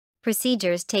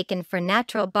Procedures taken for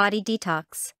natural body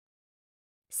detox.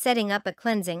 Setting up a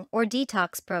cleansing or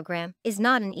detox program is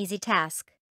not an easy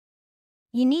task.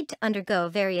 You need to undergo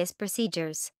various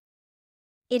procedures.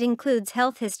 It includes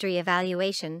health history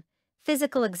evaluation,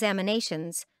 physical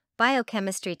examinations,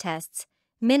 biochemistry tests,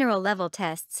 mineral level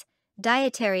tests,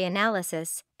 dietary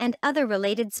analysis, and other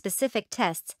related specific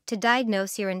tests to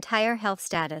diagnose your entire health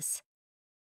status.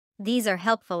 These are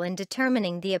helpful in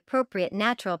determining the appropriate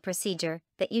natural procedure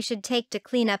that you should take to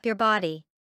clean up your body.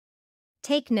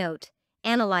 Take note,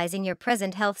 analyzing your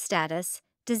present health status,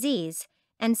 disease,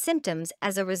 and symptoms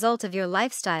as a result of your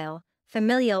lifestyle,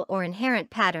 familial or inherent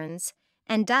patterns,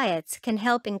 and diets can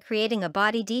help in creating a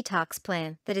body detox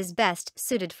plan that is best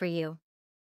suited for you.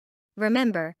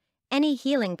 Remember, any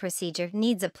healing procedure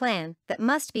needs a plan that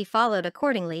must be followed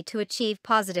accordingly to achieve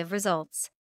positive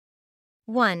results.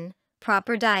 1.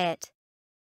 Proper diet.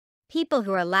 People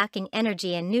who are lacking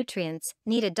energy and nutrients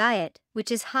need a diet which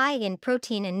is high in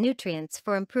protein and nutrients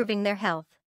for improving their health.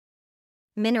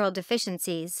 Mineral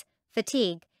deficiencies,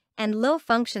 fatigue, and low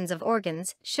functions of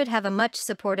organs should have a much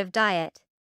supportive diet.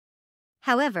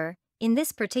 However, in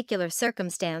this particular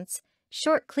circumstance,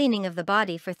 short cleaning of the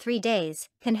body for 3 days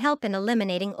can help in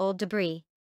eliminating old debris.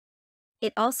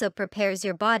 It also prepares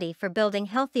your body for building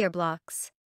healthier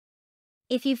blocks.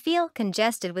 If you feel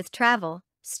congested with travel,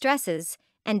 stresses,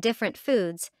 and different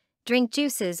foods, drink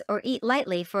juices or eat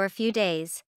lightly for a few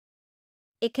days.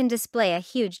 It can display a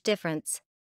huge difference.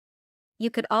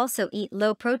 You could also eat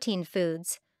low-protein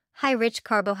foods, high-rich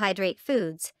carbohydrate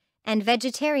foods, and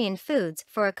vegetarian foods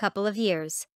for a couple of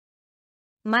years.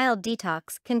 Mild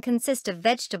detox can consist of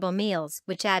vegetable meals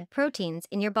which add proteins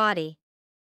in your body.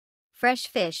 Fresh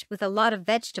fish with a lot of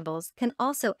vegetables can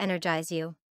also energize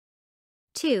you.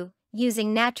 2.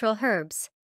 Using natural herbs.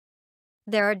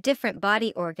 There are different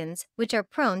body organs which are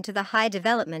prone to the high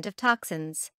development of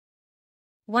toxins.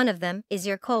 One of them is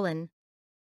your colon.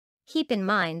 Keep in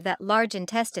mind that large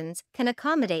intestines can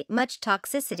accommodate much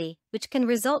toxicity, which can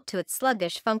result to its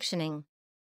sluggish functioning.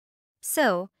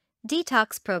 So,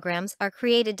 detox programs are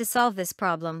created to solve this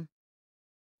problem.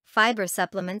 Fiber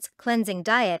supplements, cleansing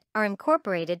diet are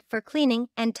incorporated for cleaning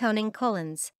and toning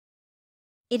colons.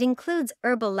 It includes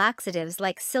herbal laxatives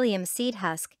like psyllium seed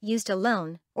husk used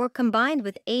alone or combined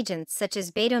with agents such as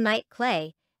bentonite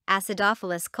clay,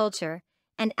 acidophilus culture,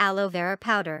 and aloe vera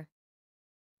powder.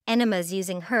 Enemas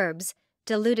using herbs,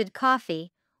 diluted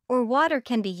coffee, or water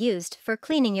can be used for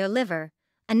cleaning your liver,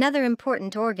 another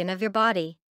important organ of your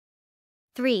body.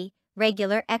 3.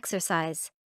 Regular exercise.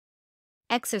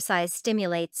 Exercise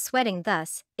stimulates sweating,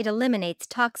 thus, it eliminates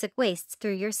toxic wastes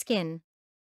through your skin.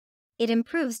 It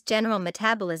improves general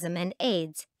metabolism and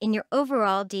aids in your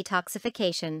overall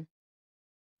detoxification.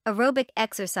 Aerobic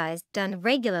exercise done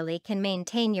regularly can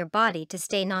maintain your body to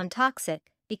stay non-toxic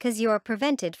because you are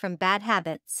prevented from bad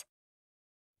habits.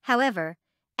 However,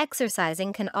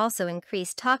 exercising can also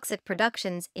increase toxic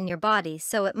productions in your body,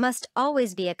 so it must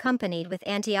always be accompanied with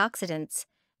antioxidants,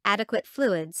 adequate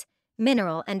fluids,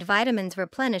 mineral and vitamins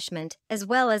replenishment, as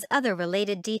well as other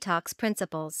related detox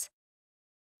principles.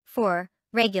 4.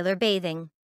 Regular bathing.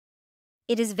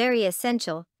 It is very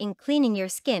essential in cleaning your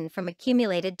skin from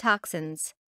accumulated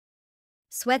toxins.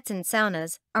 Sweats and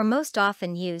saunas are most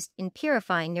often used in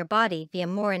purifying your body via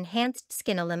more enhanced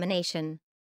skin elimination.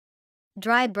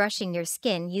 Dry brushing your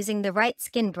skin using the right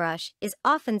skin brush is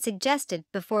often suggested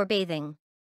before bathing.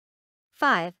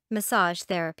 5. Massage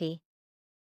therapy.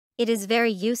 It is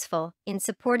very useful in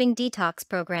supporting detox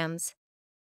programs.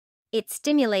 It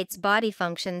stimulates body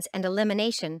functions and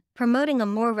elimination, promoting a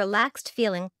more relaxed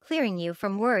feeling, clearing you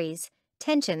from worries,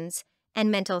 tensions, and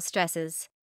mental stresses.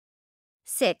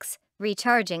 6.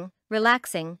 Recharging,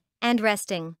 relaxing, and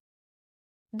resting.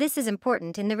 This is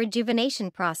important in the rejuvenation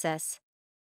process.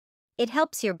 It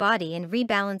helps your body in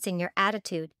rebalancing your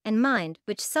attitude and mind,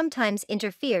 which sometimes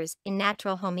interferes in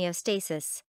natural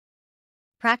homeostasis.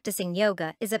 Practicing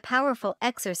yoga is a powerful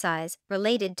exercise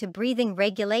related to breathing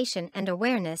regulation and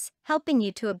awareness, helping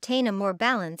you to obtain a more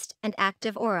balanced and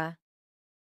active aura.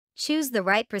 Choose the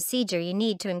right procedure you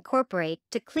need to incorporate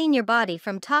to clean your body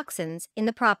from toxins in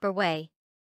the proper way.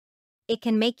 It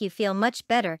can make you feel much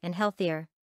better and healthier.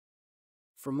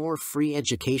 For more free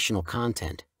educational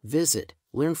content, visit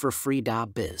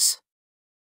learnforfree.biz.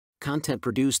 Content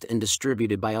produced and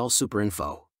distributed by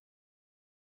AllSuperInfo.